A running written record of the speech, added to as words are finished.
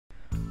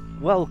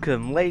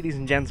Welcome, ladies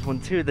and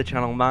gentlemen, to the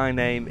channel. My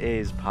name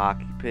is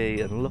Parky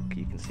P, and look,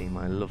 you can see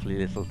my lovely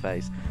little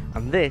face.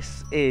 And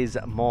this is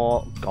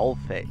more Golf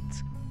It.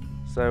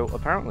 So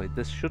apparently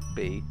this should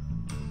be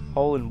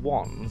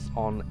hole-in-ones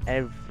on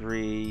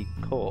every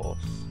course.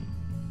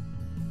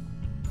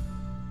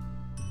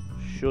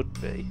 Should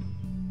be.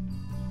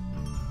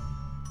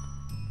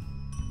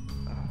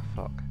 Oh,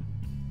 fuck.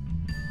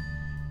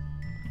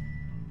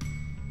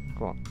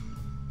 Come on.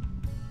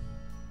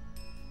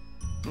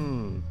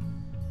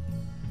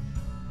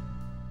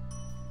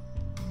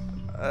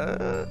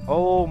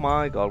 Oh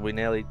my god, we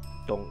nearly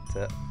dunked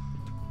it.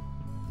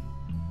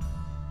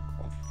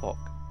 Oh fuck.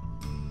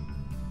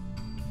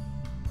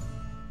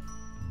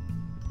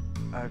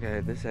 Okay,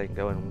 this ain't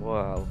going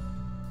well.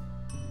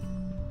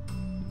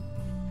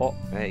 Fuck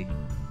me.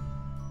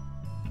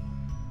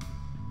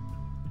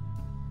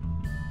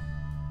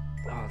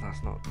 Oh,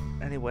 that's not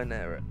anywhere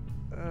near it.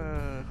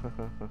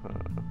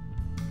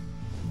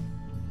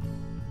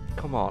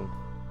 Come on.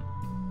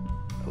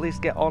 At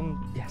least get on.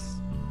 Yes.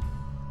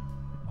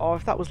 Oh,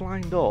 if that was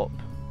lined up,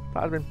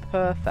 that would have been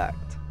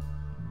perfect.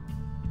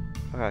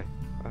 Okay,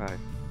 okay.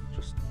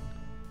 Just.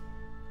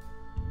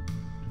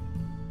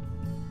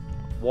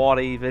 What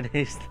even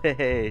is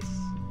this?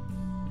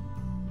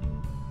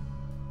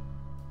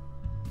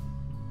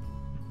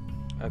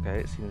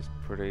 Okay, it seems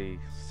pretty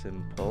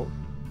simple.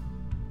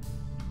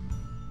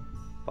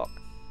 Fuck.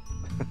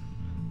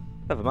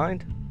 Never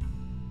mind.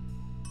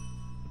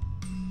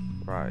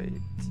 Right.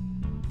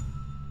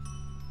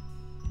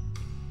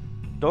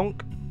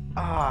 Dunk.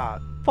 Ah,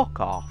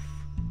 fuck off.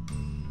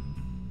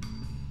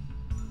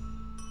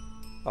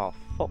 Oh,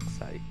 fuck's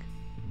sake.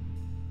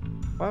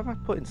 Why am I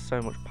putting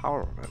so much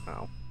power on it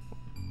now?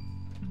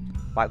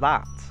 Like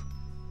that.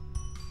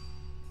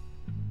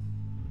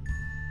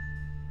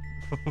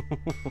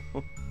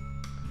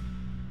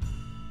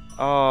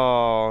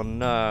 Oh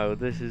no,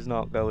 this is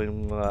not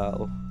going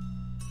well.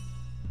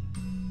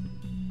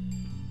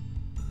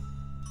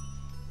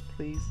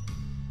 Please.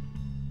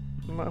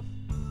 No.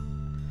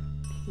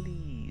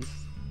 Please.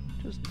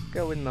 Just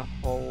go in the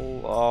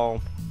hole.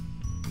 Oh.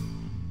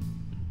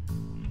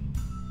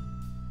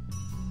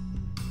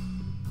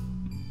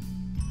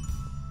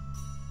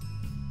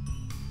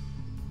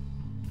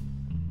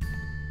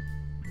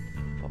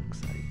 Fuck's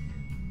sake.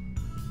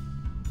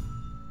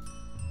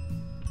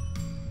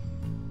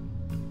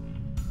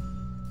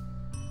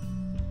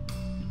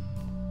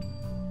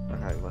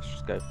 Okay, let's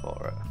just go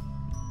for it.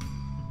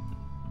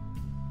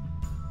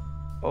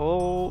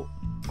 Oh.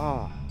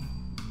 Oh.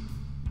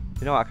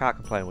 You know what? I can't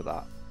complain with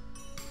that.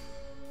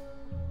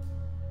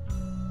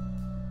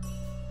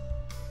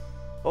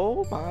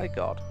 Oh my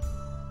god.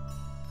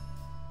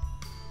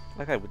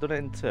 Okay, we've done it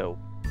in 2.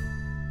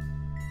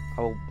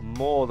 I will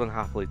more than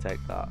happily take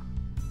that.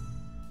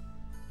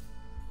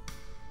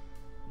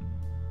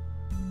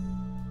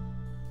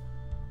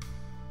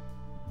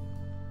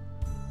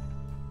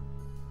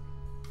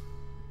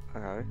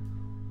 Okay.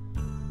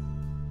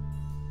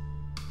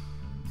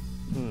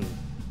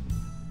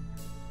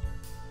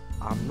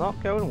 I'm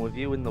not going with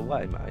you in the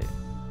way, mate.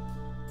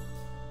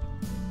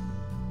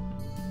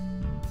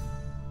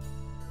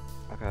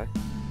 Okay.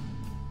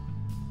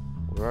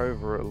 We're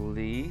over at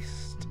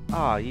least.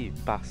 Ah, you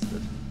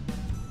bastard.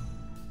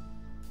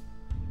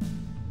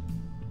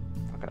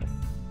 Okay.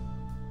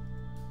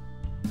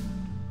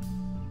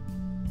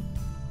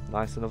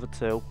 Nice, another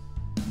 2.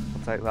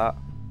 I'll take that.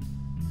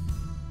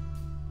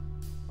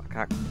 I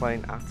can't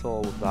complain at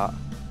all with that.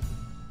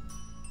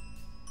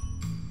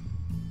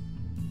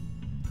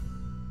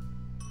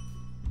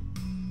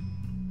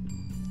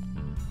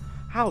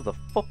 How the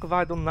fuck have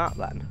I done that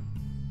then?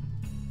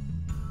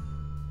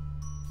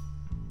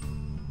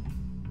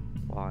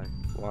 Why?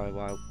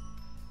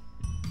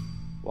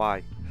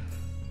 Why?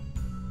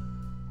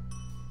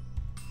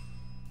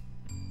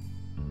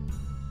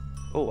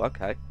 Oh,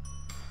 okay.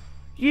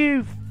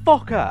 You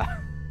fucker!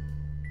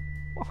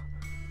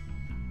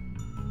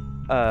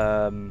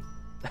 Oh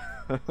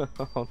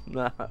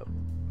no.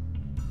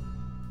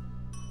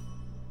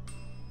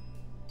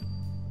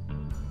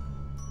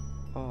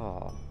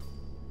 Oh.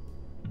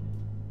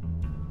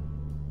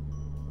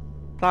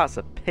 That's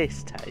a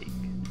piss take.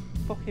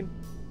 Fucking.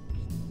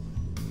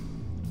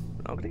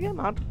 Not gonna get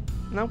mad.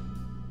 No.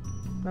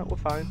 No, we're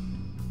fine.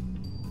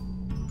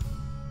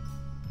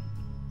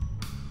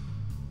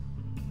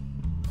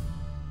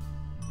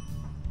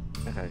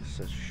 Okay,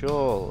 so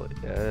surely.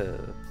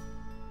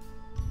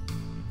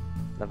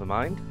 Never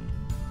mind.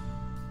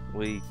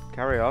 We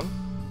carry on.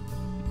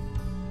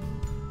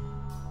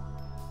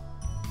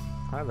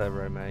 Hi there,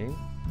 Romaine.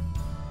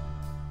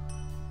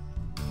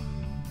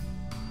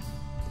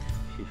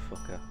 You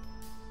fucker.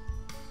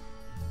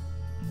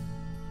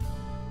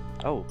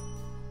 Oh.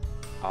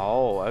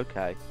 Oh,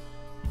 okay.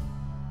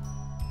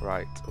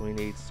 Right, we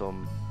need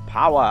some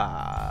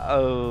power.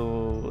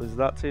 Oh, is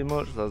that too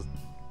much? That's...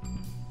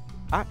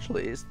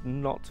 Actually, it's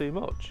not too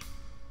much.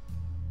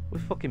 We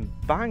fucking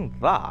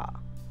banged that.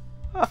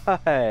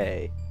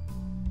 Hey.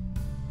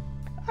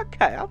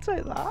 Okay, I'll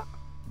take that.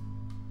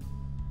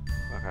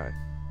 Okay.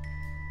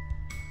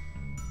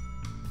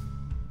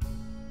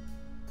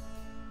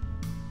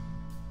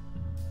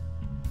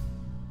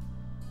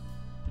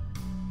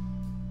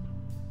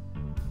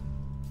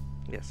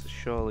 Yes, so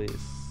surely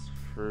it's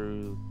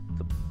through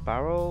the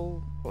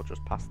barrel, or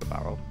just past the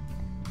barrel.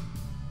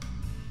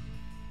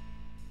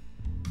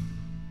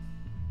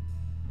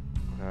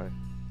 Okay.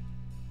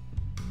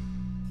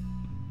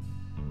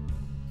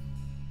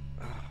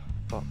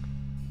 Fuck.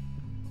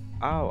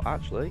 Oh,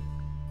 actually.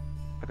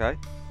 Okay.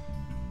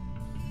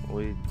 Are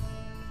we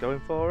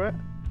going for it?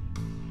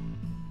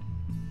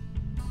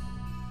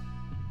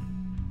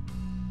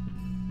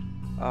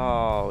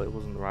 Oh, it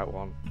wasn't the right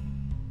one.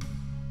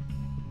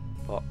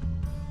 Fuck.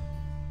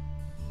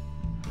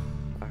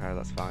 Okay,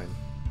 that's fine.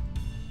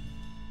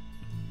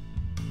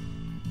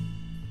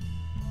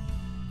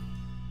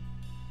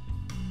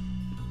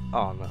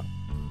 Oh no.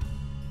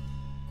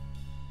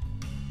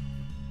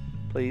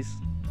 Please.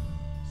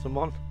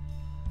 Someone.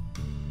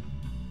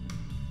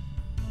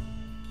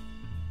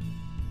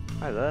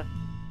 Hi there.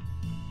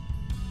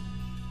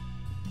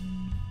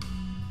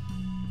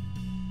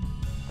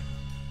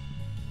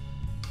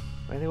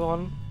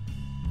 Anyone?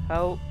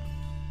 Help?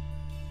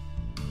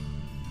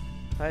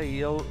 Hey,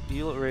 you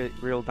look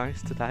real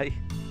nice today.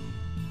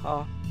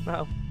 Oh,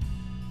 no.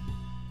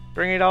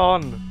 Bring it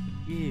on!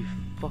 You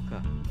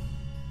fucker.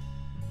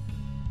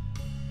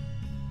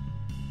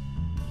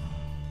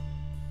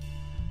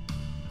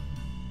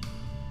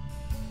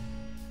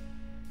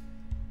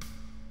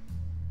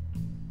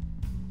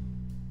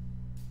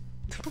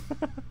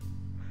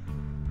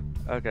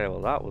 Okay,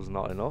 well that was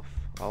not enough.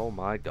 Oh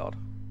my god.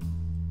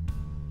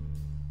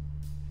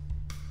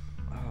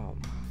 Oh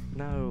my,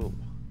 no.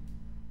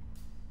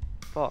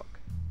 Fuck.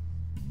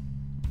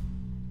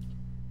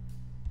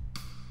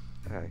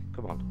 Okay,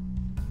 come on.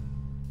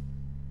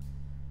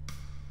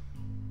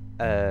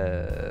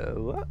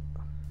 What?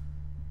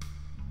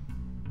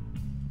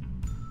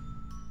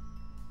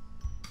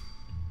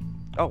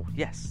 Oh,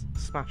 yes,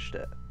 smashed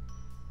it.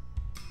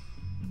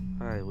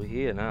 Alright, we're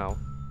here now.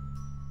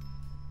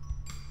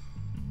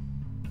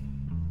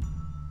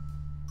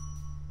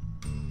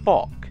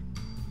 Fuck.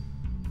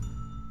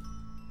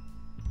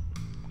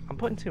 I'm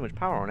putting too much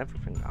power on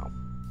everything now.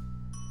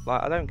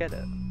 Like, I don't get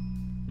it.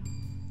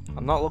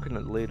 I'm not looking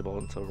at the leaderboard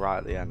until right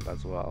at the end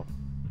as well.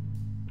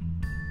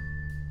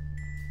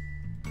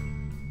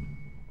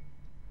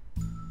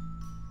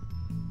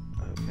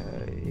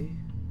 Okay.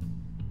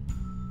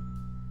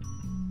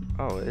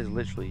 Oh, it is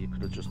literally, you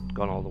could have just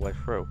gone all the way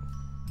through.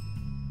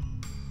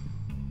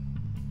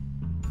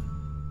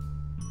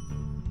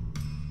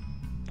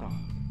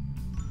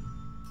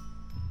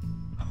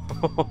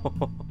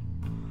 Oh.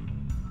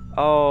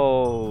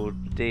 Oh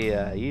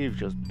dear, you've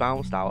just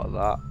bounced out of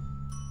that.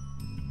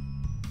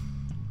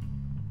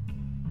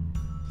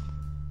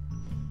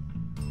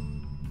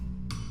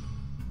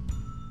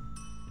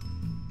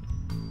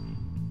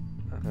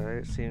 Okay,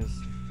 it seems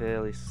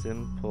fairly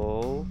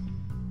simple.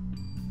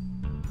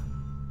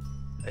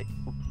 Hey.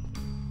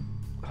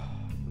 Oh,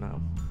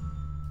 no.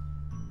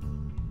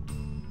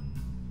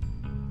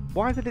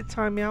 Why did it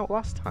time me out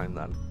last time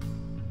then?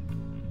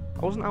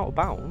 I wasn't out of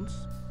bounds.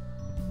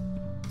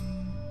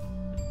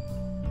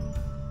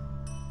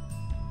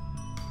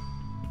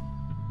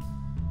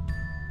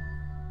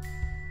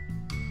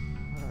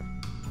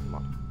 Come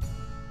on.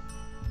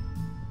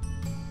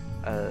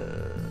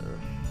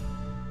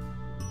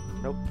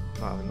 Nope,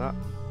 not having that.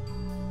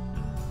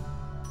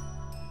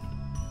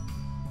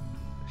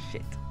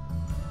 Shit.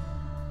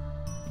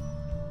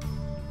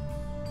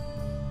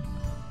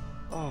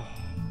 Oh,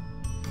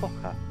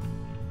 fucker.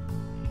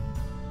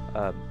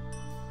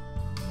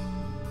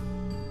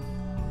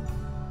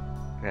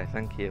 Okay,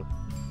 thank you.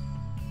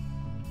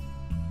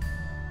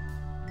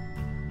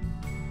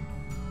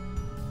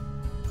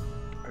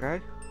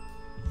 Okay.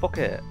 Fuck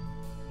it.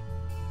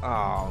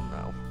 Oh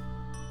no.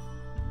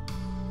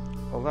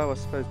 Although I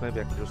suppose maybe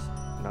I could just...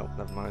 No,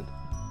 never mind.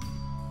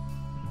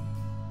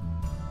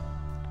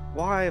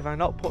 Why have I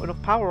not put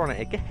enough power on it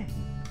again?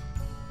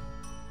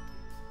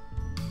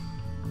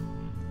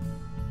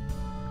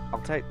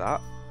 I'll take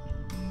that.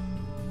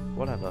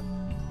 Whatever.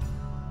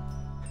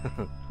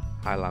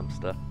 Hi,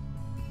 Lamster.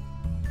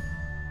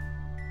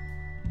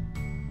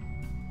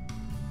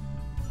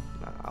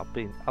 Nah,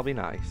 I'll be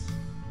nice.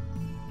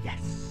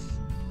 Yes.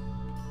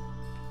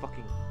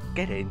 Fucking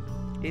get in.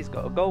 He's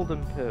got a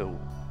golden poo.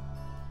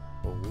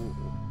 Ooh.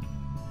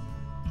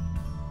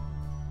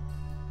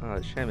 Oh,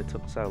 it's a shame it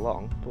took so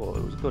long, but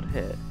it was a good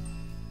hit.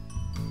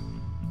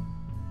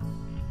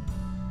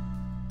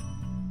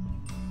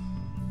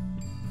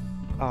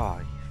 Oh,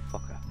 you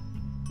fucker.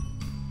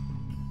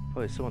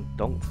 Boy, someone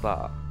dunked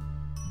that.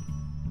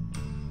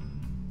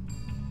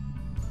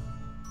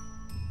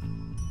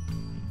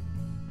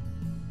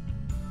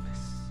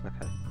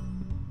 Okay.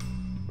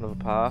 Another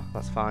par,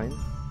 that's fine.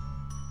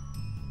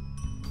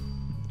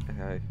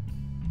 Okay.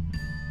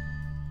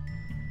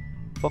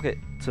 Fuck it,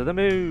 to the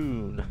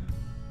moon!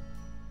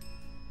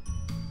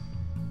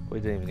 We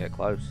didn't even get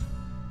close.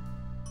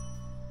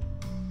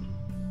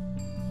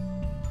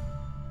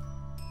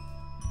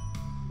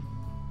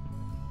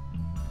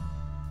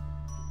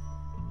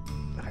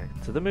 Okay,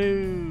 to the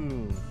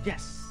moon!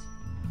 Yes!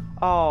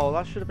 Oh,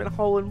 that should have been a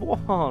hole in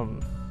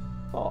one!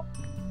 Fuck.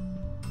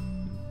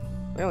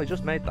 We only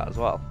just made that as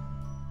well.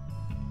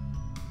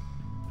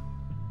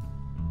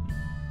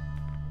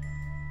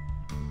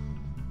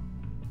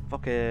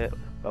 Fuck it.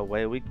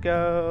 Away we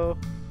go.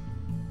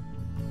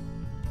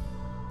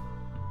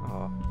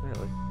 Oh,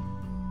 really?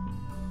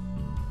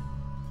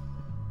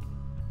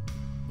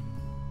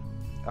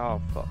 Oh,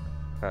 fuck.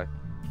 Okay.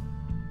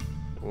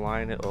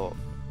 Line it up.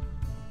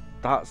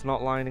 That's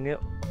not lining it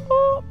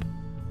up.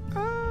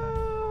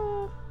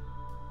 Ah.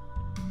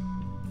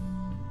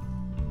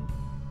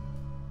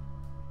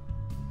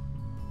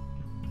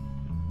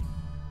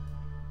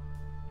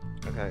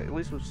 Okay, at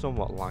least we've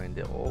somewhat lined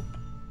it up.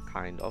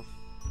 Kind of.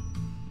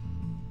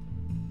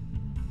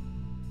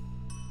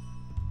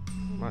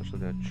 I'm actually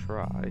going to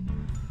try.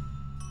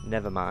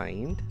 Never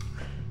mind.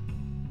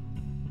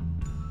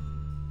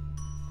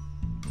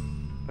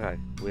 Okay,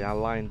 we are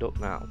lined up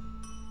now.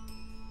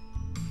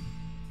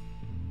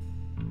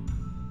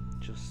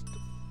 Just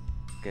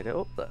get it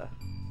up there.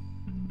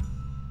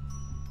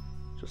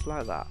 Just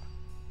like that.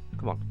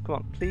 Come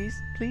on, please,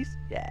 please.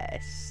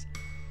 Yes.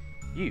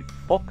 You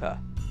fucker.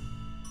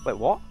 Wait,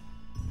 what?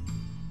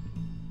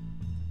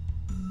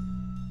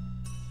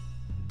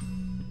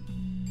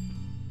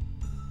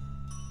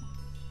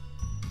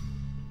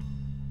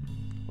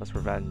 Let's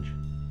revenge.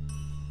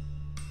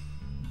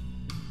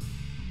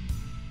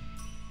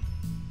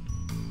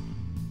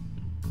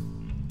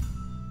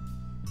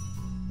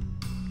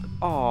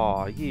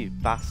 Oh, you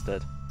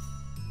bastard.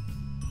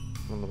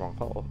 I'm on the wrong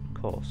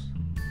course.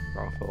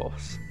 Wrong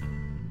horse.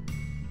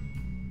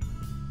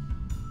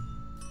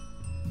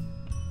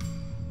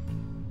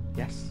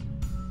 Yes.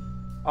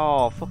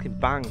 Oh, fucking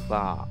bang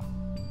that.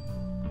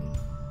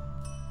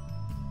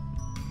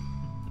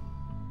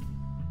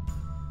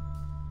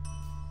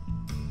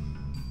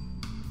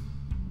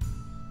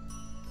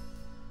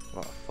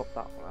 Oh, fuck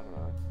that one, haven't I?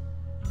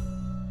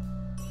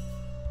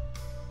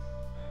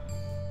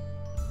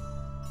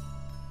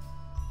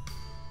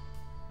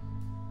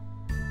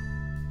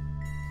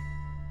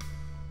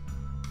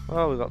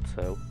 Oh, we got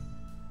two.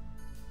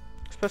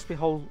 It's supposed to be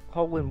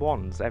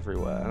hole-in-ones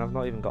everywhere, and I've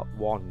not even got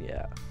one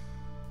yet.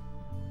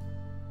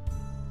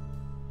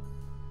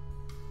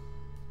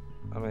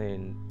 I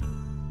mean,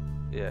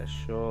 yeah,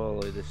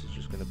 surely this is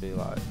just going to be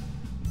like...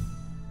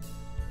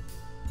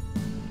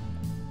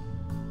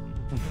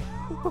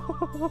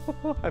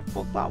 I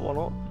fucked that one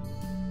up.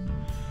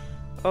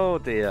 Oh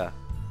dear.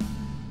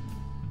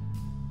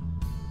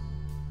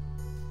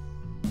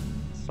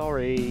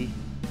 Sorry.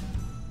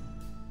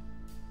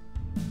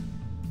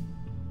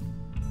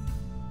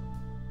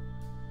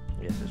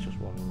 Yes, it's just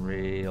one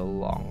real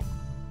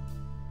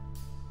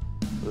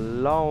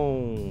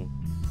long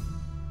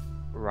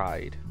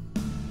ride.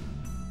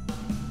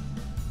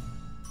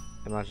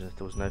 Imagine if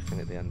there was no thing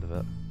at the end of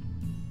it.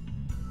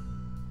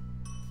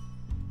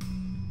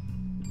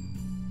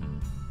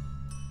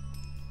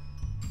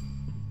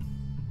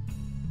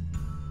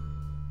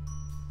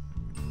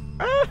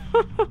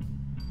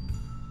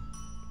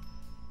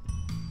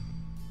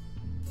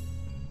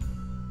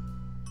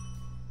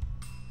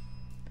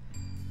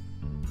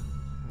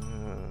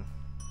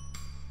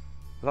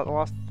 Was that the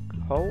last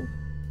hole?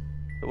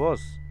 It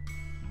was.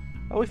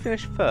 Oh, we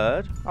finished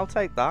third. I'll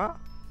take that.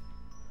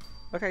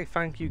 Okay,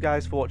 thank you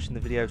guys for watching the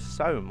video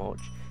so much.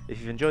 If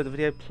you've enjoyed the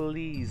video,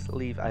 please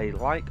leave a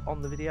like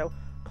on the video,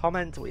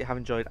 comment what you have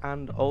enjoyed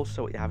and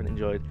also what you haven't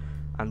enjoyed,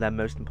 and then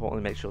most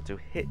importantly, make sure to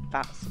hit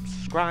that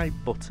subscribe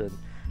button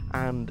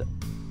and,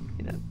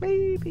 you know,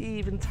 maybe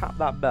even tap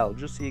that bell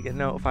just so you get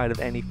notified of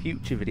any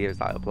future videos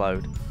that I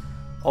upload.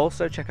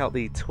 Also, check out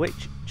the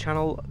Twitch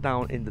channel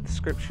down in the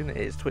description. It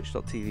is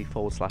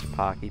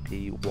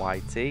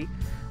twitch.tv/ParkyPYT.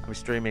 I'm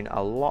streaming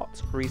a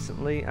lot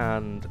recently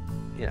and,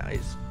 you know,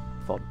 it's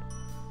fun.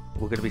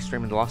 We're going to be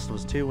streaming The Last of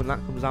Us 2 when that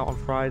comes out on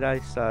Friday,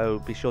 so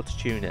be sure to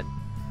tune in.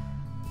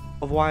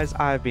 Otherwise,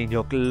 I've been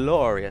your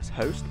glorious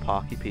host,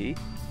 Parky P,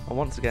 and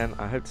once again,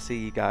 I hope to see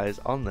you guys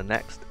on the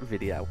next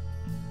video.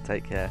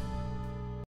 Take care.